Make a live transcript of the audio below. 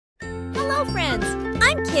Hello friends,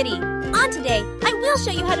 I'm Kitty. On today, I will show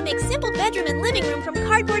you how to make simple bedroom and living room from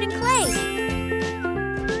cardboard and clay.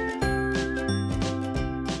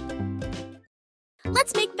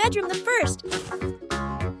 Let's make bedroom the first.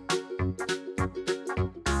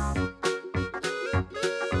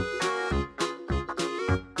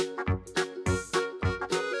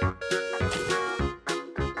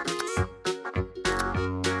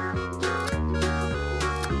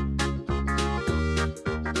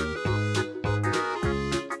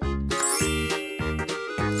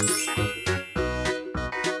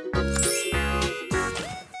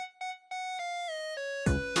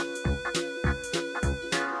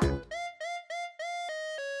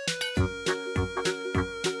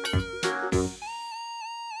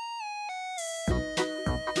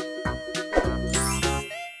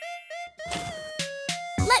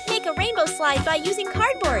 Let's make a rainbow slide by using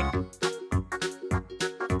cardboard.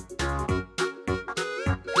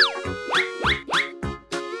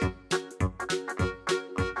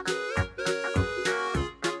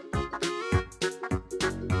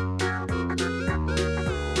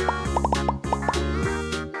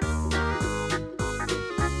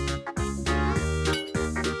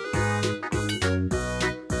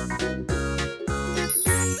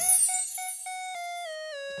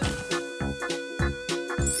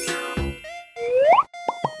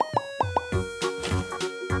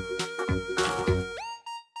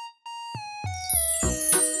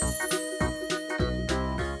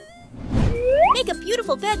 Make a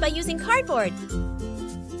beautiful bed by using cardboard.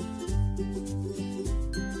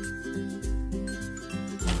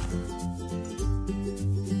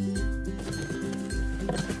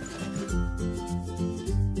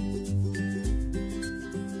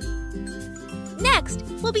 Next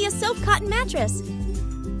will be a soft cotton mattress.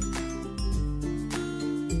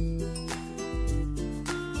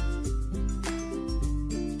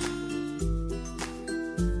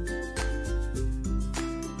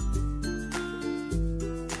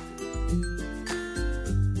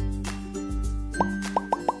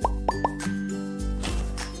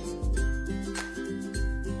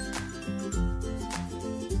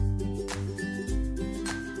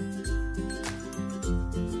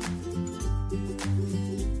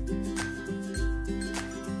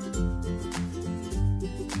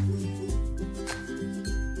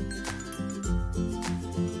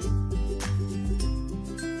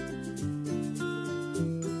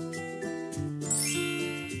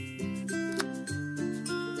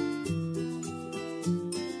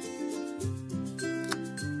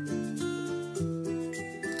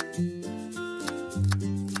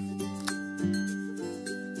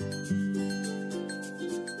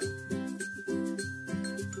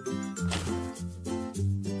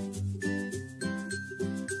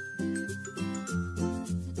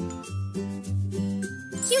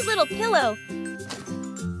 Cute little pillow.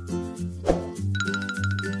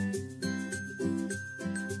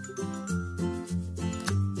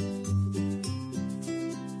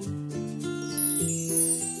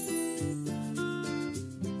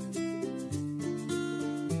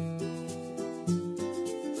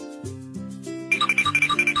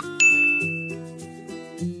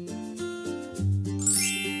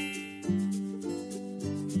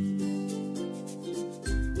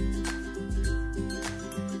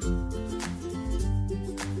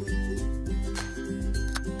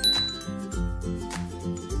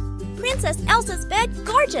 Princess Elsa's bed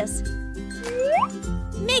gorgeous.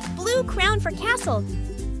 Make blue crown for castle.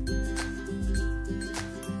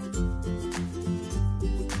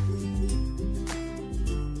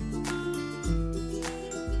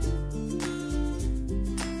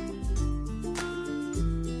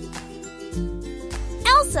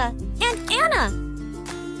 Elsa and Anna.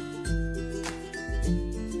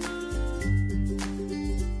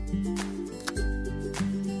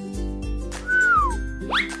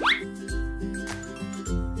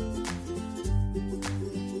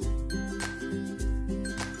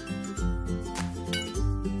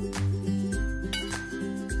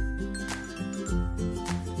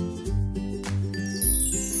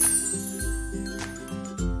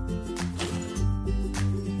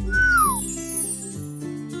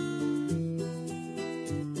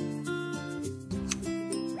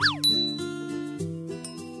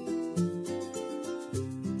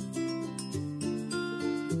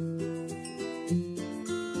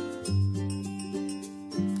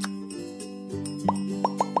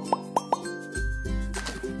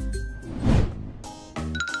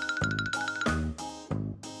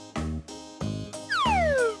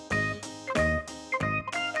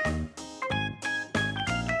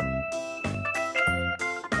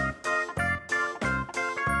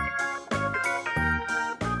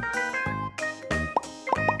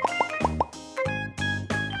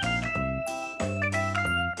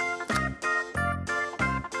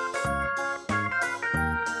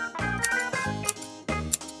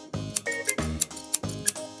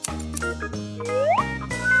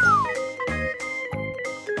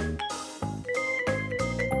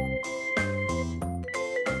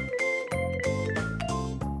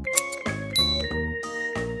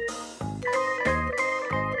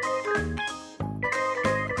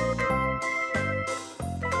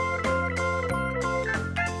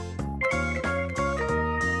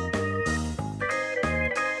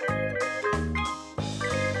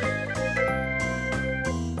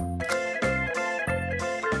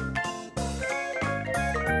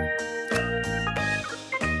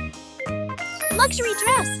 luxury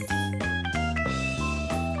dress.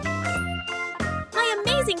 My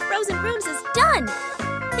amazing frozen rooms is done!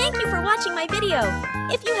 Thank you for watching my video.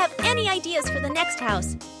 If you have any ideas for the next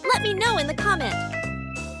house, let me know in the comment.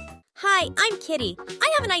 Hi, I'm Kitty.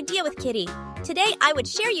 I have an idea with Kitty. Today I would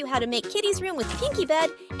share you how to make Kitty's room with Pinky bed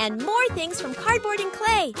and more things from cardboard and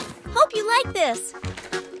clay. Hope you like this.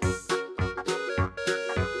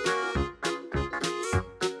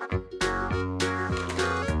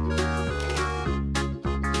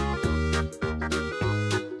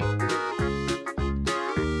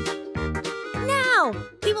 Now,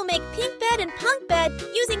 we will make pink bed and punk bed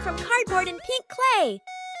using from cardboard and pink clay.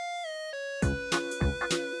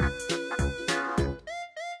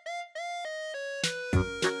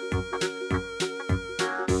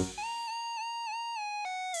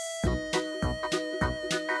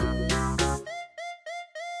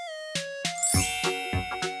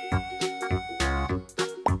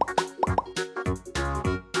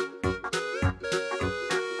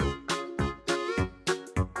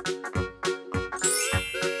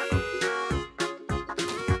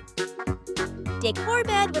 Decor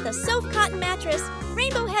bed with a soft cotton mattress,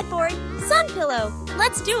 rainbow headboard, sun pillow.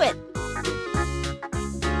 Let's do it!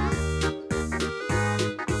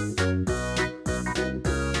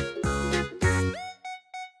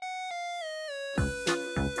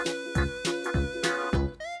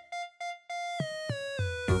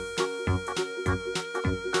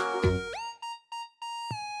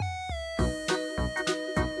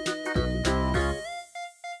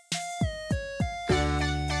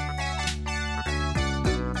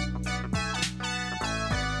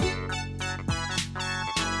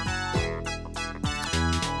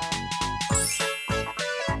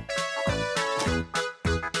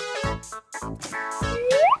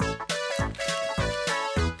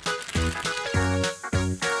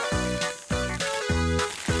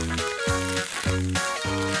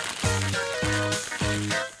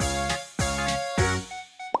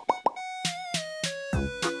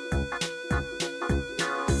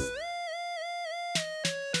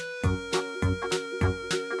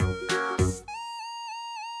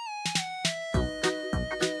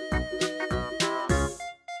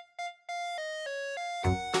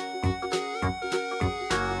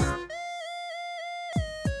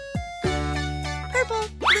 Purple,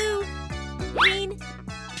 blue, green,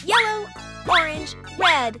 yellow, orange,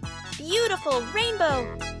 red. Beautiful rainbow.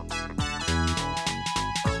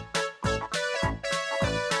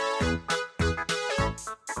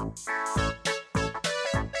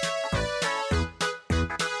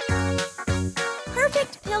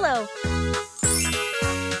 Perfect pillow.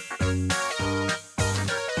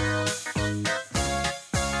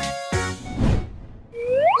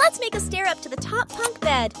 Let's make a stair up to the top punk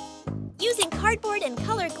bed. Using cardboard and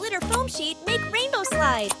color glitter foam sheet, make rainbow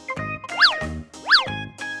slide.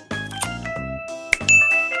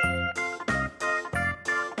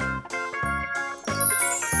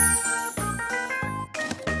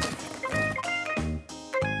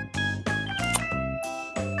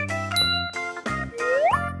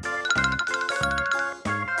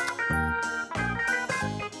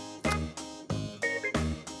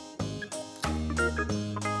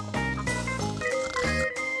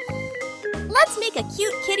 Let's make a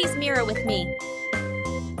cute kitty's mirror with me.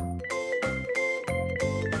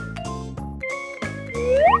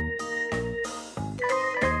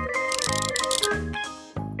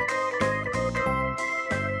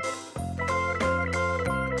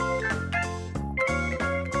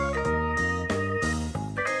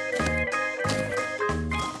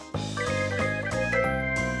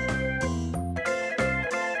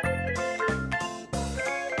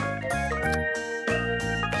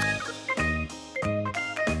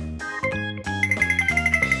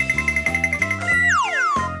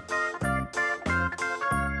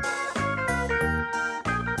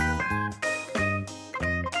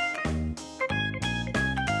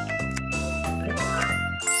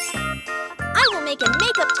 Make a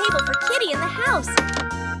makeup table for Kitty in the house.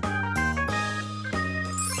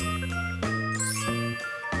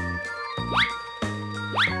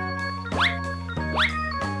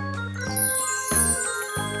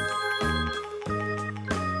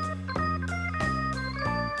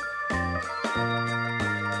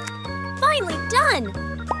 Finally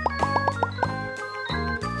done!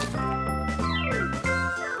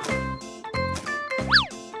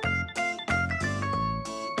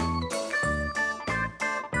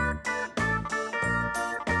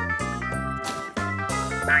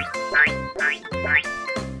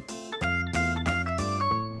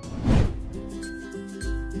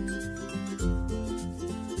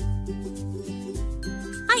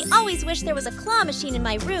 I always wish there was a claw machine in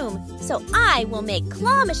my room, so I will make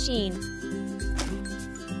claw machine.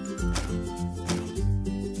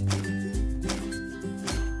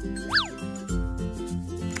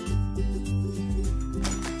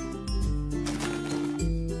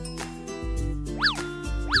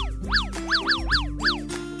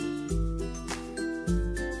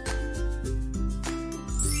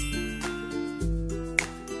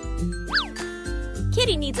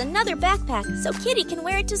 Kitty needs another backpack so Kitty can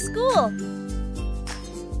wear it to school.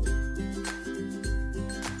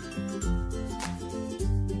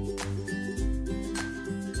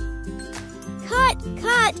 Cut,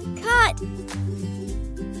 cut, cut.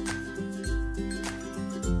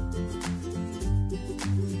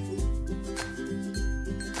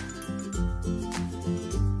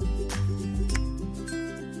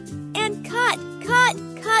 And cut, cut,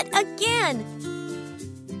 cut again.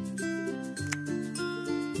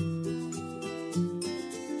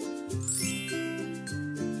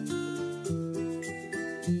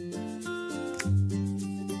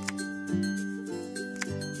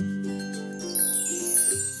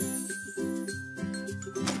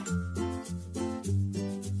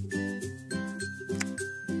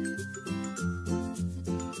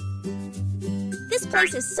 This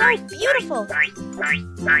place is so beautiful! Yahoo!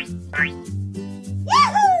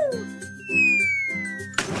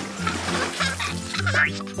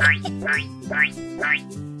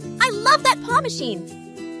 I love that paw machine!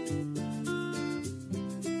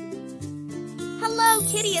 Hello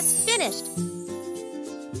Kitty is finished!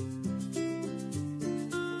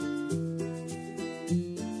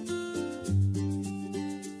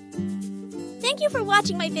 Thank you for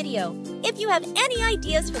watching my video. If you have any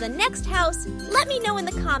ideas for the next house, let me know in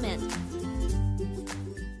the comment.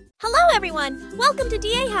 Hello everyone! Welcome to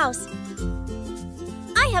DA House!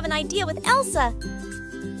 I have an idea with Elsa.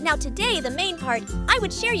 Now today, the main part, I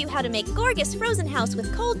would share you how to make gorgeous frozen house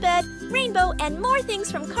with cold bed, rainbow, and more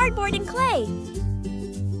things from cardboard and clay.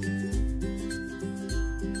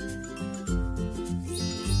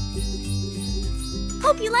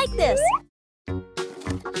 Hope you like this!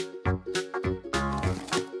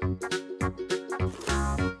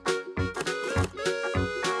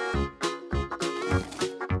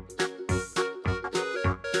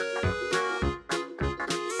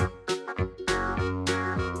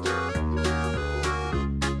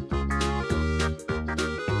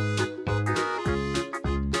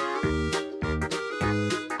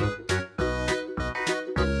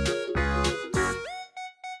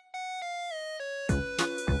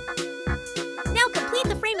 Now complete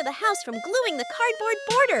the frame of the house from gluing the cardboard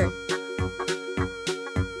border.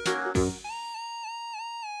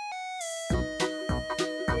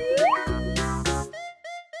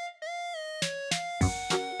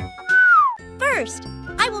 First,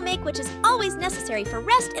 I will make which is always necessary for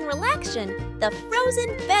rest and relaxation, the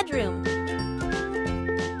frozen bedroom.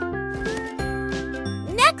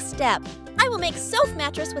 Next step, I will make sofa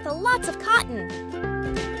mattress with lots of cotton.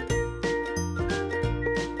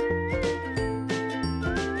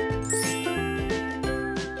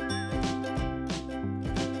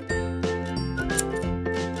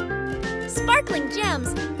 Sparkling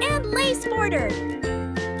gems, and lace border.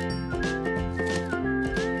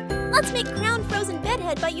 Let's make crown frozen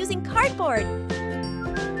bedhead by using cardboard.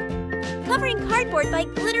 Covering cardboard by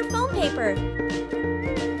glitter foam paper.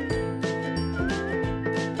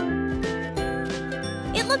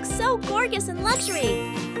 It looks so gorgeous and luxury.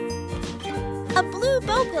 A blue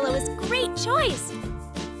bow pillow is a great choice.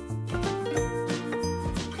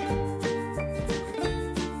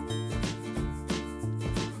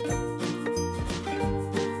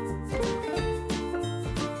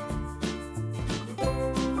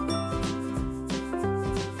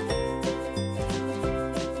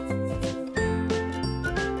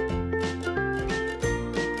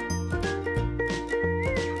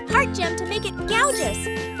 Heart gem to make it gorgeous.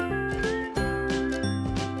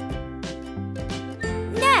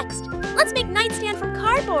 Next, let's make nightstand from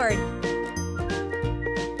cardboard.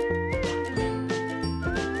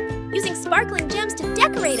 Using sparkling gems to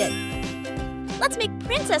decorate it. Let's make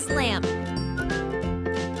princess lamp.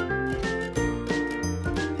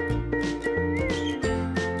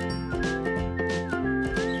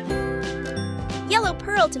 Yellow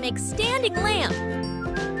pearl to make standing lamp.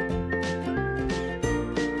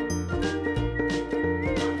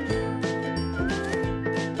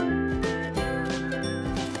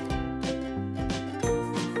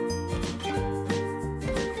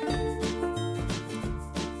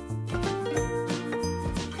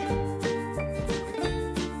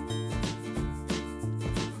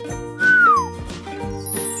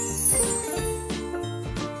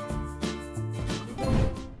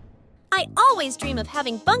 I always dream of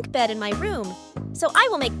having bunk bed in my room. So I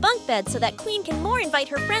will make bunk beds so that Queen can more invite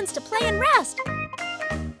her friends to play and rest.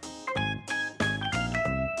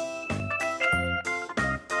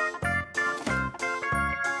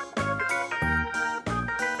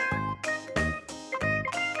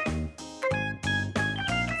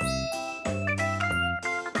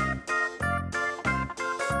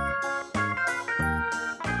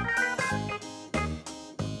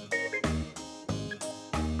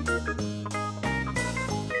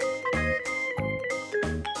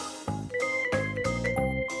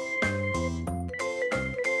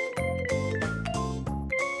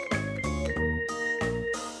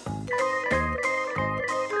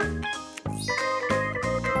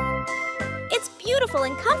 Beautiful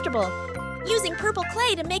and comfortable, using purple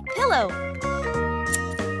clay to make pillow.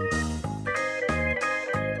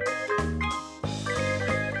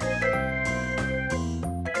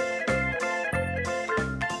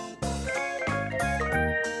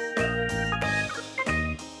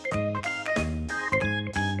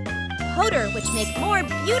 Powder, which make more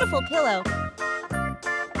beautiful pillow.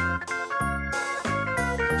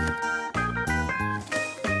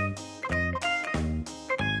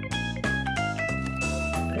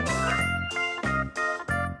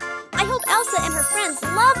 I hope Elsa and her friends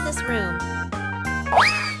love this room.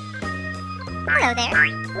 Hello there.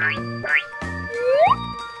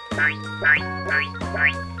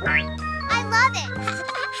 I love it.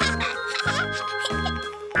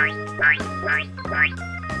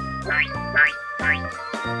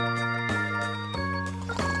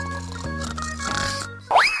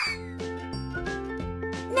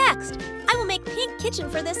 Next, I will make pink kitchen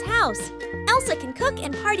for this house. Elsa can cook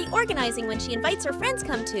and party organizing when she invites her friends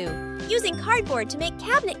come to, using cardboard to make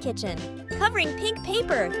cabinet kitchen, covering pink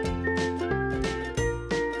paper.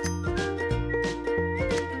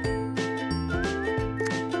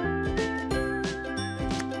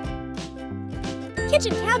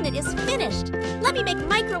 Kitchen cabinet is finished. Let me make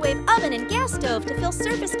microwave oven and gas stove to fill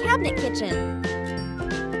surface cabinet kitchen.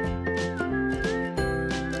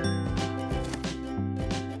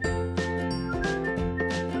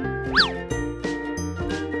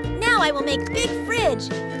 Now I will make big fridge.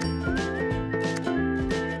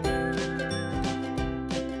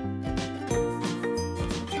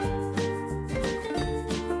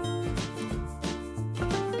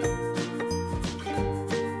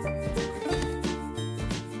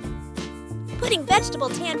 Putting vegetable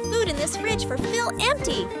tan food in this fridge for fill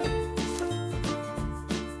empty.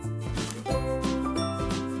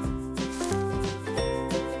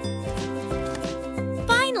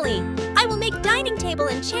 Finally, I will make dining table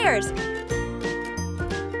and chairs.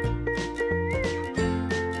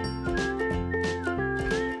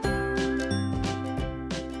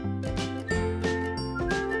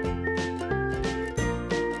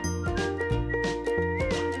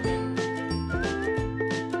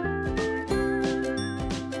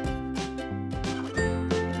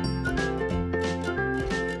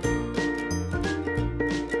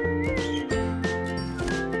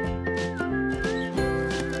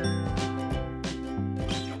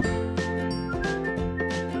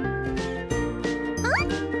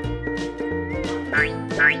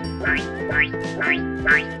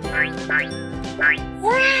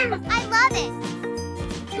 I love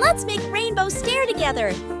it. Let's make rainbow stair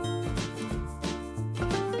together.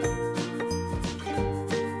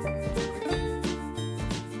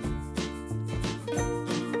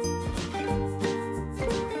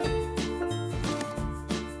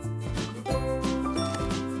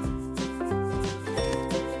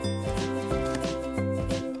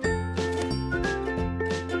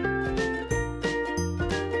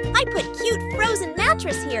 I put cute frozen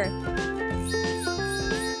mattress here.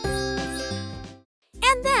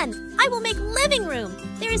 And then, I will make living room.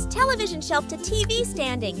 There is television shelf to TV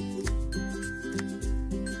standing.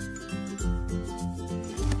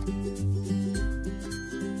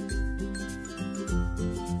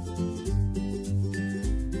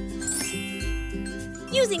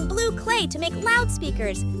 Using blue clay to make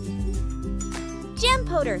loudspeakers. Gem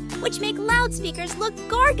powder, which make loudspeakers look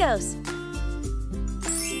gorgeous.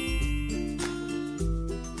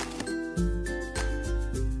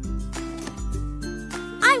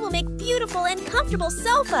 I will make beautiful and comfortable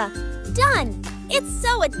sofa. Done! It's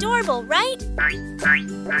so adorable, right?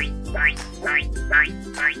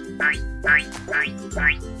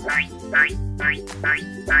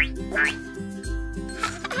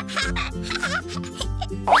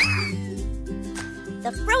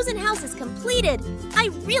 The frozen house is completed. I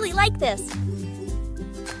really like this.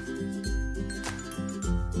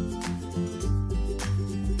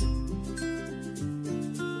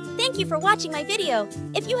 Thank you for watching my video.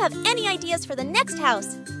 If you have any ideas for the next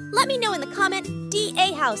house, let me know in the comment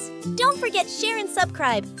DA house. Don't forget share and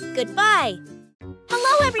subscribe. Goodbye.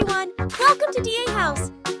 Hello everyone. Welcome to DA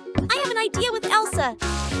house. I have an idea with Elsa.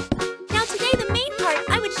 Now today the main part,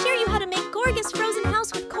 I would share you how to make gorgeous frozen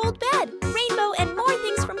house with cold bed, rainbow, and more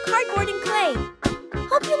things from cardboard and clay.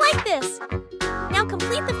 Hope you like this. Now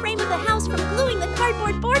complete the frame of the house from gluing the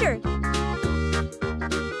cardboard border.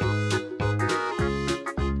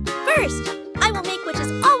 First, I will make which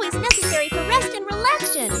is always necessary for rest and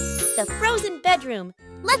relaxation, the frozen bedroom.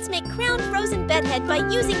 Let's make crown frozen bedhead by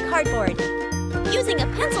using cardboard. Using a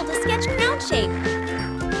pencil to sketch crown shape.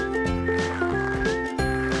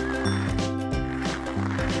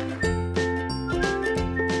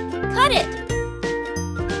 Cut it.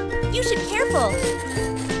 You should be careful.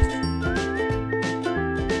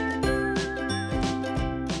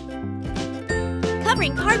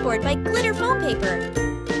 Covering cardboard by glitter foam paper.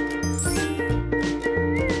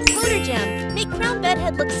 Glitter gem. Make crown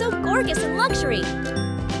bedhead look so gorgeous and luxury.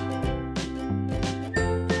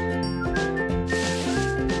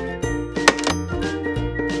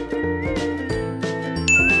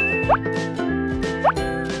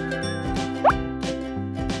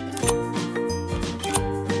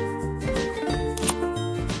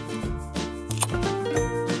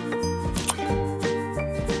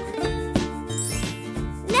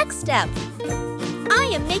 Next step. I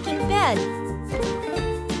am making bed.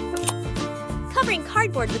 Covering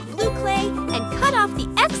cardboard with blue clay and cut off the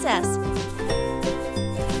excess.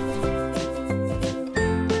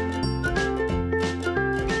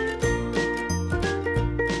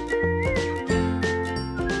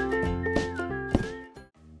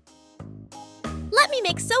 Let me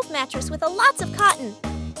make sofa mattress with lots of cotton.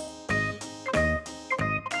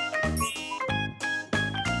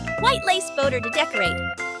 White lace border to decorate.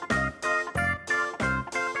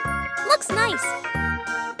 Looks nice.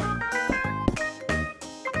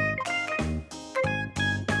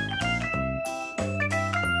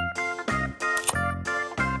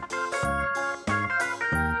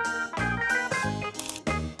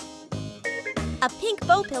 A pink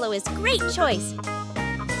bow pillow is great choice.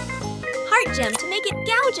 Heart gem to make it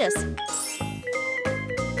gorgeous.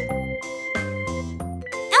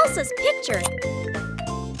 Elsa's picture.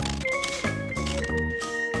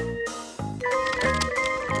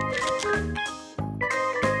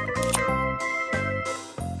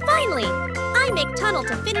 Finally, I make tunnel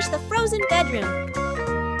to finish the frozen bedroom.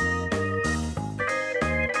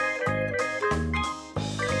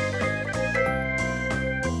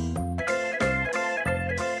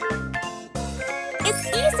 It's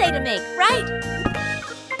easy to make, right?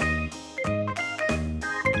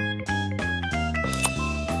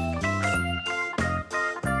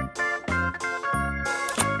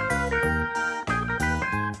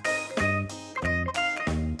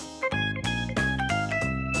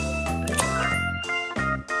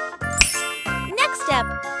 Next step,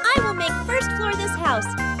 I will make first floor this house.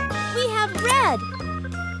 We have red,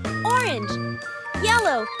 orange,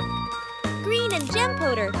 yellow, green and gem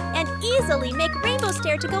powder, and easily make rainbow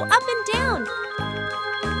stair to go up and down.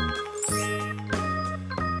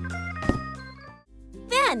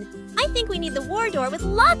 Then, I think we need the war door with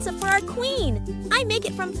lots of for our queen. I make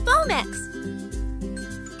it from Foamex.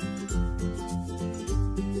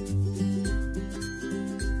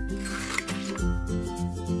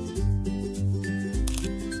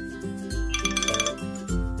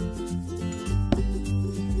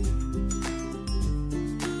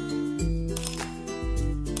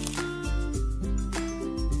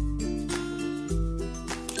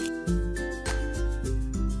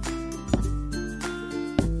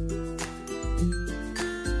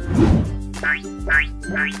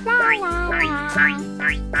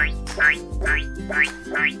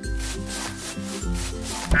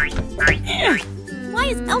 Why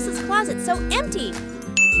is Elsa's closet so empty?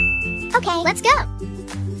 Okay, let's go.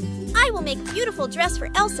 I will make beautiful dress for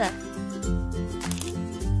Elsa.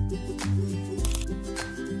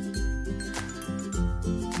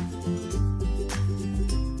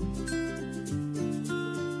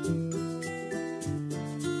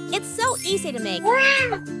 It's so easy to make. Put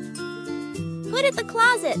it in the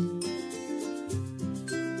closet.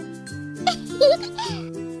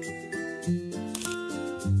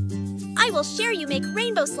 I will share you make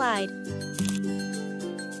rainbow slide.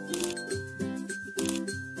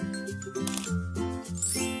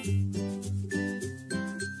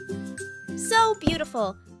 So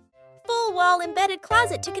beautiful. Full wall embedded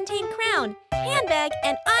closet to contain crown, handbag,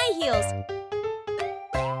 and eye heels.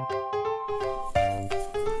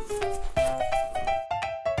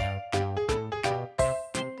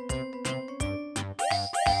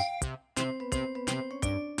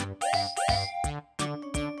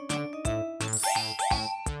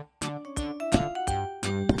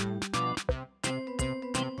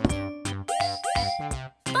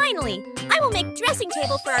 will make dressing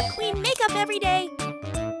table for our queen makeup every day.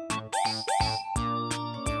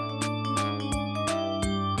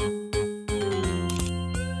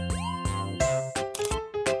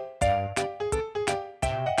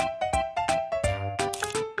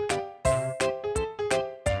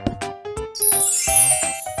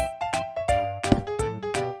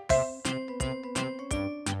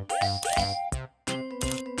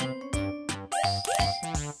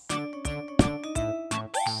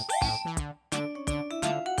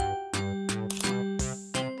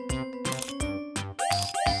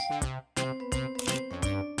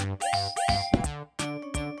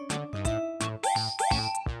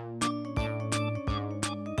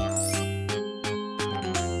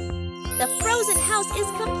 The frozen house is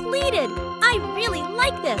completed! I really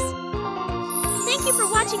like this! Thank you for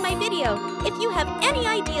watching my video. If you have any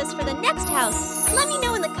ideas for the next house, let me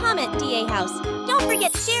know in the comment, DA House. Don't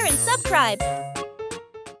forget to share and subscribe.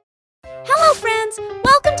 Hello friends!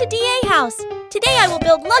 Welcome to DA House. Today I will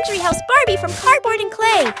build Luxury House Barbie from cardboard and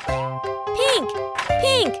clay. Pink!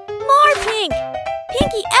 Pink! More pink!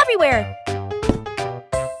 Pinky everywhere!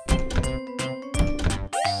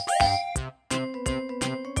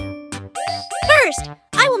 First,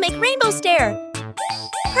 I will make rainbow stair.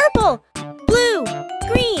 Purple, blue,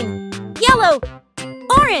 green, yellow,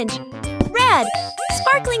 orange, red,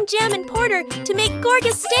 sparkling gem and porter to make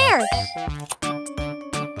gorgeous stair.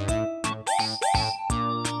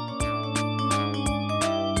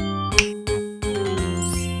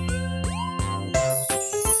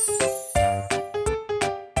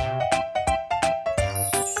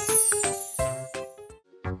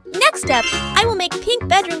 Next step, I will make pink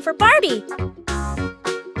bedroom for Barbie.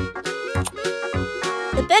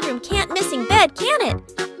 The bedroom can't missing bed, can it?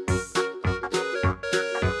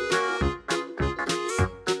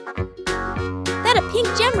 That a pink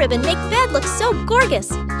gem ribbon make bed look so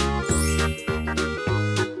gorgeous.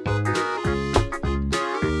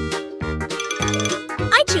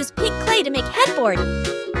 I choose pink clay to make headboard.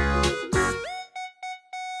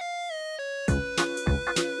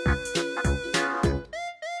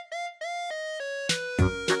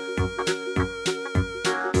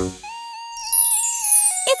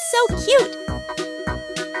 It's so cute!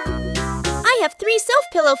 I have 3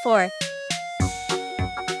 self-pillow for.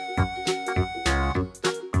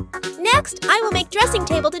 Next, I will make dressing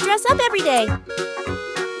table to dress up every day.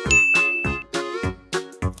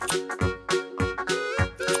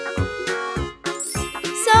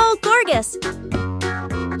 So gorgeous!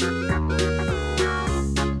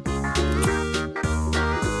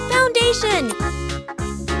 Foundation!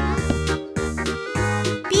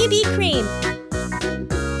 BB cream!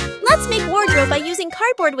 Let's make wardrobe by using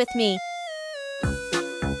cardboard with me.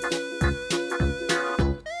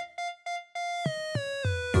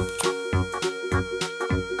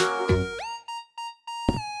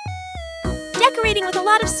 Decorating with a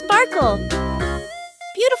lot of sparkle.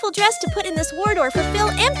 Beautiful dress to put in this wardrobe for Phil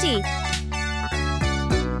empty.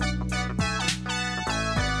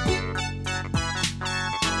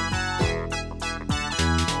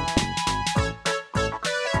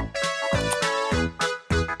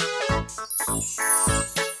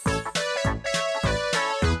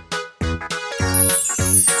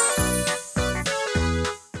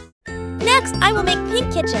 Next, I will make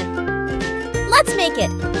pink kitchen. Let's make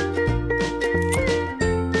it.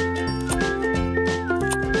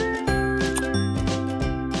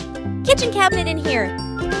 Kitchen cabinet in here.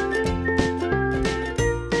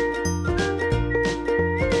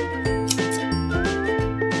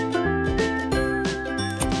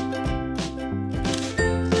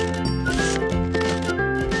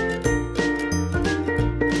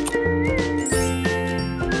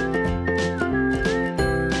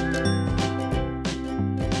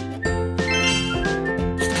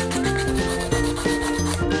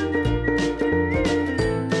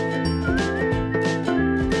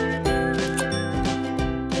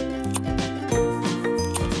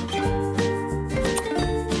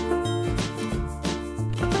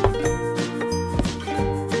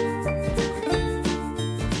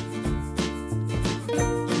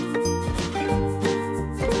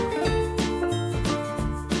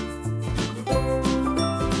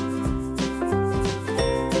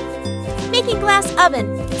 Making glass oven.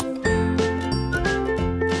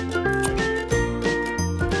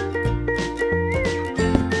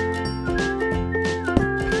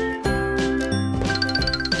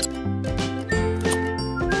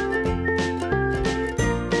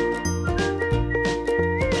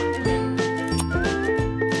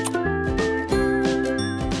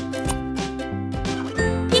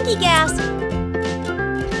 Pinky gas.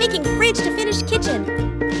 Making fridge to finish kitchen.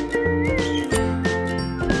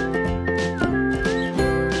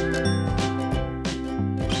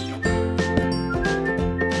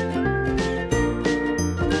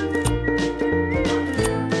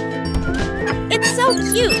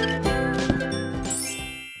 so cute!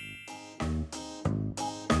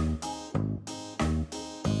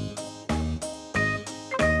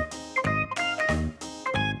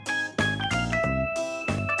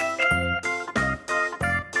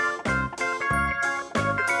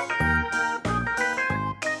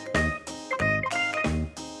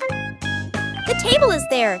 The table is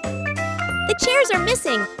there. The chairs are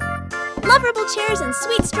missing. Loverable chairs and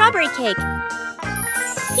sweet strawberry cake.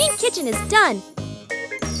 Pink kitchen is done.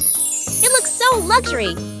 It looks so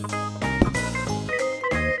luxury.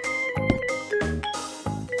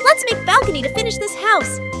 Let's make balcony to finish this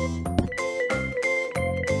house.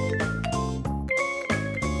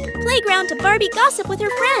 Playground to Barbie gossip with her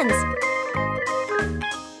friends.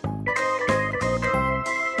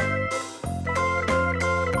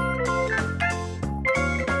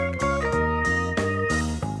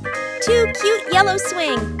 Two cute yellow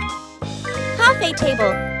swing. Cafe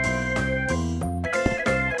table.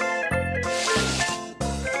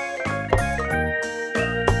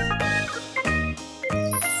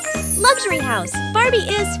 Luxury house. Barbie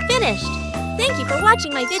is finished. Thank you for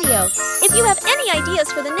watching my video. If you have any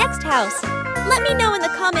ideas for the next house, let me know in the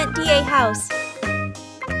comment DA house.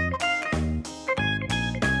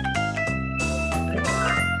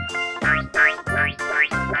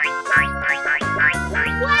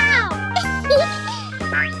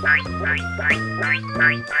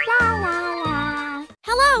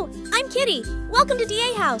 Hello, I'm Kitty. Welcome to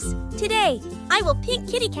DA House. Today, I will pink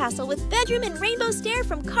kitty castle with bedroom and rainbow stair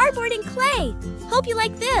from cardboard and clay. Hope you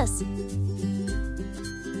like this.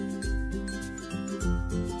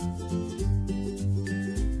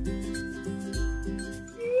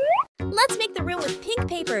 Let's make the room with pink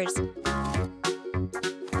papers.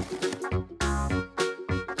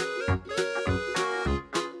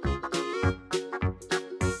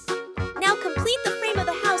 Now complete the frame of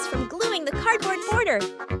the house from gluing the cardboard border.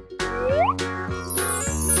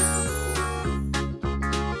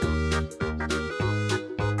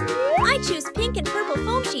 I choose pink and purple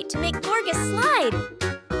foam sheet to make gorgeous slide.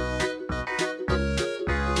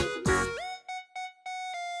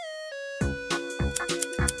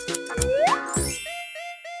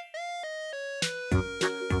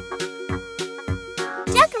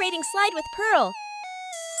 Decorating slide with pearl.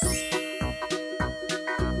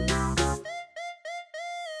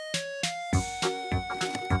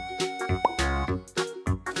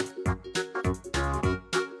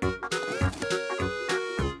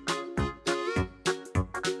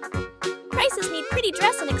 Prices need pretty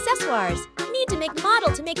dress and accessoires. Need to make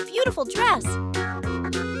model to make beautiful dress.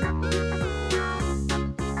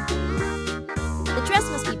 The dress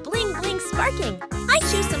must be bling bling sparking. I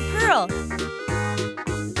choose some pearl.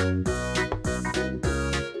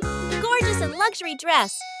 Gorgeous and luxury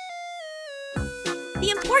dress. The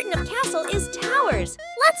important of castle is towers.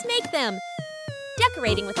 Let's make them.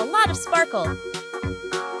 Decorating with a lot of sparkle.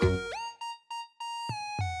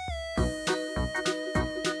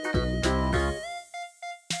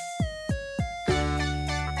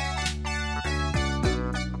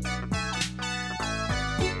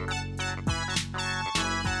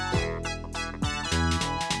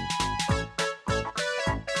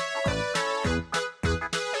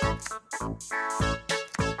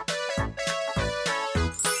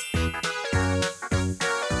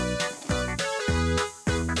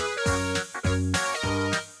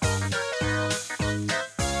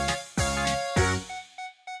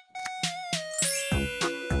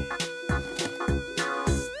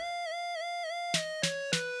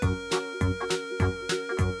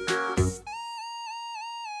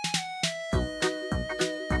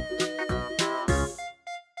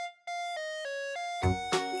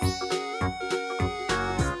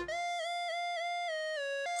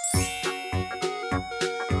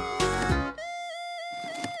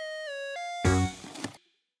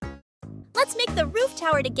 Let's make the roof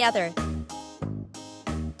tower together.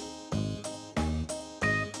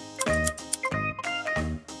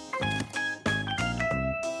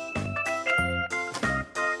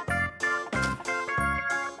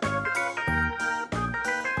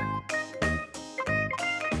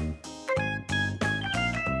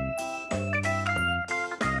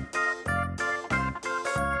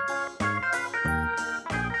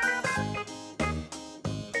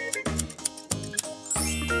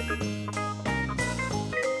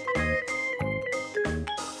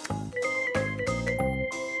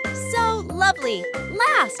 Lovely!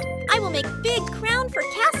 Last, I will make big crown for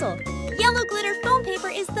castle. Yellow glitter foam paper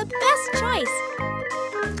is the best choice.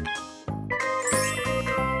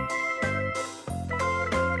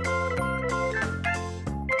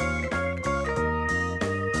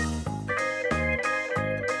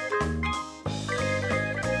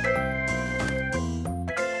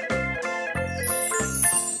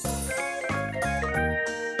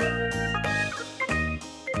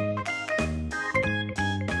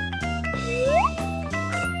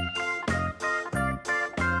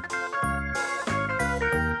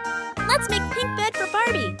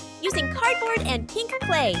 cardboard and pink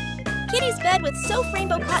clay. Kitty's bed with Soap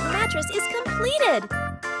Rainbow Cotton mattress is completed.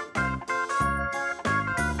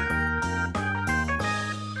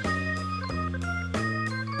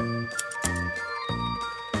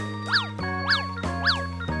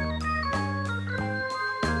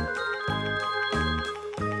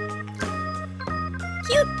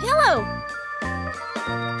 Cute pillow!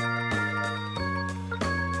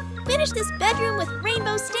 Finish this bedroom with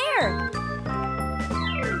rainbow stair.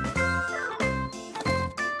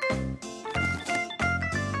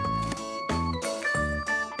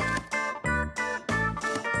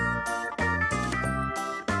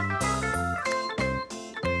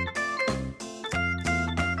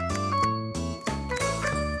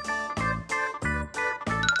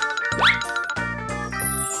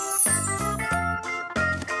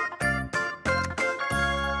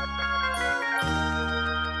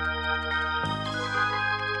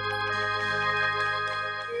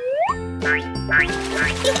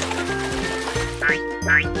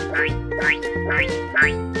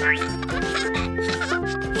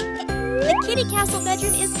 The Kitty Castle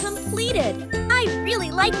bedroom is completed. I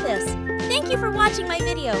really like this. Thank you for watching my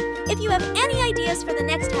video. If you have any ideas for the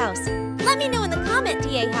next house, let me know in the comment,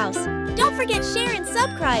 DA House. Don't forget share and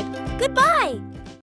subscribe. Goodbye!